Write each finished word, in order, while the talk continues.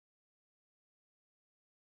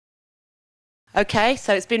Okay,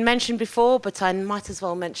 so it's been mentioned before, but I might as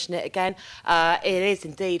well mention it again. It is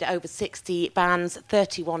indeed over 60 bands,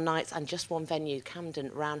 31 nights, and just one venue,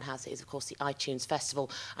 Camden Roundhouse. It is, of course, the iTunes Festival.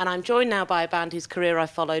 And I'm joined now by a band whose career I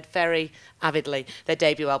followed very avidly. Their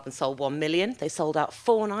debut album sold 1 million. They sold out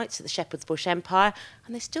 4 nights at the Shepherd's Bush Empire,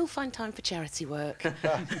 and they still find time for charity work. A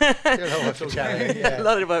lot of work for charity. Yeah. A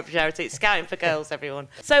lot of work for charity. It's Scouting for Girls, everyone.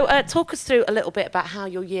 So talk us through a little bit about how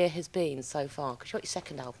your year has been so far, because you got your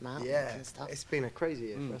second album out. Yeah, and stuff. it's been a crazy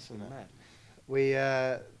year for us, hasn't it? We,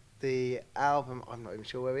 the album, I'm not even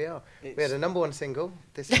sure where we are. We had a #1 single,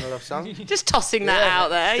 This Is My Love Song. Just tossing that out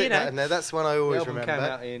there, you know. No, that's one I always the album remember.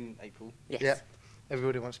 came out in April. Yes. Yeah.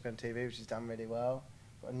 Everybody Wants to Be on TV, which has done really well.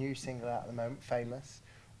 Got a new single out at the moment, Famous.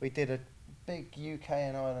 We did a big UK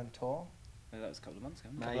and Ireland tour. No, that was a couple of months ago.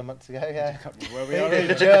 A couple of months ago, yeah. Where we We are.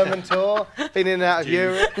 did a German tour, been in and out of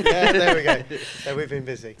Europe. Yeah, there we go. So we've been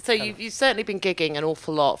busy. So you've certainly been gigging an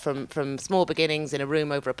awful lot from small beginnings in a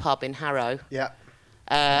room over a pub in Harrow. Yeah.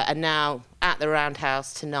 And now at the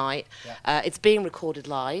Roundhouse tonight. Yeah. It's being recorded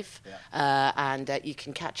live, Yeah. and you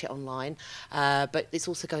can catch it online. But it's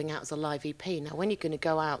also going out as a live EP. Now, when you're going to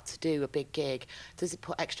go out to do a big gig, does it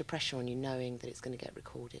put extra pressure on you knowing that it's going to get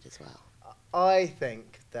recorded as well? I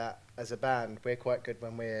think that as a band, we're quite good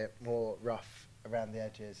when we're more rough around the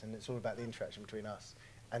edges, and it's all about the interaction between us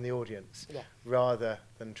and the audience, rather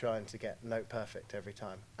than trying to get note perfect every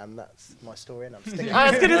time. And that's my story, and I'm sticking. I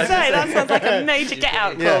was going to say, that sounds like a major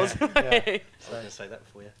get-out clause. I was going to say that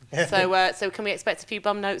for you. So can we expect a few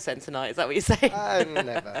bum notes then tonight? Is that what you're saying?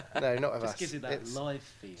 Never. No, not of us. Just gives it that It's- live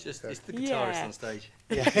feel. It's the guitarist Yeah. on stage.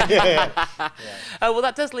 Yeah. Oh, well,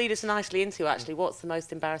 that does lead us nicely into, actually, what's the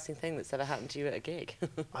most embarrassing thing that's ever happened to you at a gig?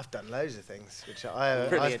 I've done loads of things, which I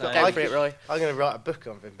Brilliant. I've Go for it, Roy. I'm going to write a book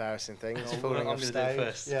of embarrassing things, falling I'm off going to do it stage.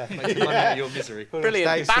 first. Yeah. Make some money out of your misery. Falling off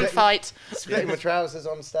Brilliant. stage, Band fight. splitting my trousers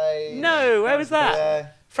on stage. No, where was that? Yeah.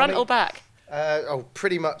 Front or back?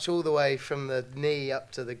 Pretty much all the way from the knee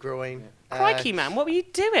up to the groin. Crikey, man, what were you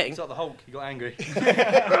doing? It's like the Hulk, he got angry.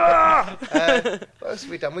 What else have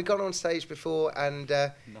we done? We've gone on stage before, and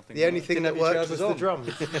the only thing Didn't that have your worked was trousers the on.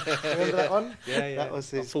 drums. Remember that one? Yeah. That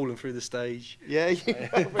was I've his. fallen through the stage. Yeah.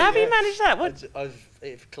 How have you managed that? What?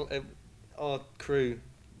 Our crew,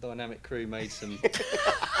 dynamic crew, made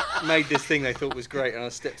this thing they thought was great, and I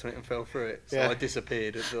stepped on it and fell through it. So Yeah. I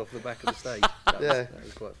disappeared off the back of the stage. That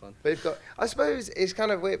was quite fun. We've got. I suppose it's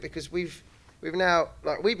kind of weird because we've now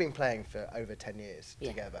we've been playing for over 10 years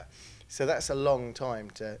together, so that's a long time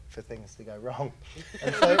for things to go wrong.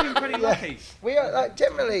 And so, We've been pretty lucky. We are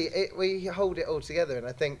generally we hold it all together, and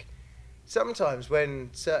I think sometimes when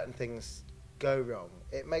certain things go wrong,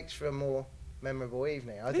 it makes for a more memorable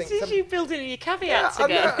evening. I This think is you building your caveats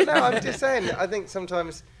again. No, I'm just saying. I think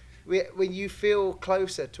sometimes when you feel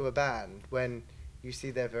closer to a band when you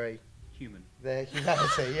see their humanity,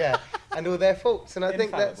 and all their faults, and I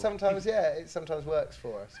think that sometimes, it sometimes works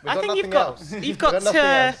for us. We've I got think nothing else. you've got nothing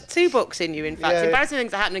else. 2 books in you, in fact. Yeah. Embarrassing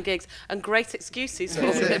things that happen in gigs and great excuses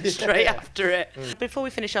for them straight after it. Before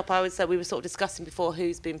we finish up, we were sort of discussing before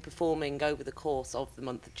who's been performing over the course of the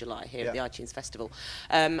month of July here at the iTunes Festival.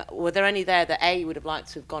 Were there any there that A, you would have liked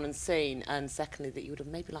to have gone and seen, and secondly, that you would have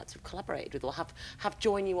maybe liked to have collaborated with or have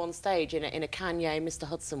join you on stage in a Kanye, Mr.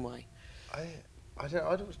 Hudson way? I don't.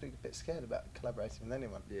 I'd always be a bit scared about collaborating with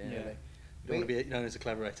anyone. Yeah. Really. You don't want to be known as a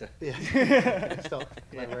collaborator. Yeah. Stop.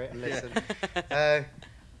 Collaborate and listen.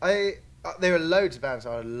 There are loads of bands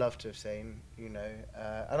I would love to have seen. And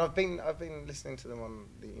I've been listening to them on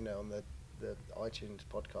the iTunes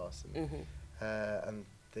podcast and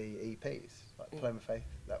the EPs like Paloma Faith.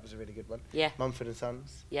 That was a really good one. Yeah. Mumford and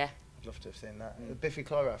Sons. Yeah. I'd love to have seen that. Biffy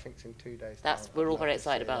Clyro, I think, is in 2 days. We're all very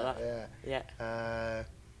excited about that. Yeah.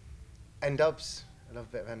 N-Dubs. I love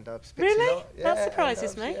a bit of N-Dubs. Really? Yeah, That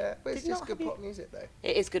surprises N-Dubs, me. Yeah, but it's Did just not good have pop music, though.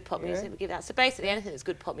 It is good pop music. Yeah. We give that. So basically, anything that's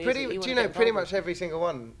good pop music. Pretty much every single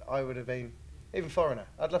one I would have been, even Foreigner.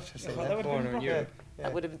 I'd love to have seen that. Foreigner in Europe.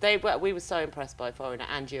 Yeah. We were so impressed by Foreigner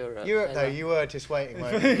and Europe. Europe, though, you were just waiting,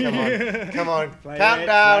 weren't you? Come on. Play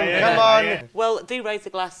Countdown, it, come play on. Well, do raise a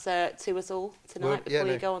glass to us all tonight Yeah, before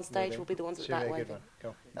you no, go on stage. will do. We'll be the ones at Should that be a way. good one. Go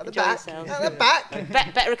on. At the Enjoy back. yourselves. At the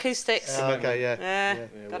back. Better acoustics. Okay, yeah.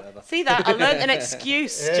 Whatever. See that? I learnt an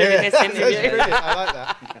excuse Yeah, during this that's interview. brilliant. I like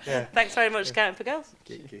that. Yeah. Thanks very much, Scouting for Girls.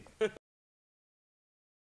 Thank you.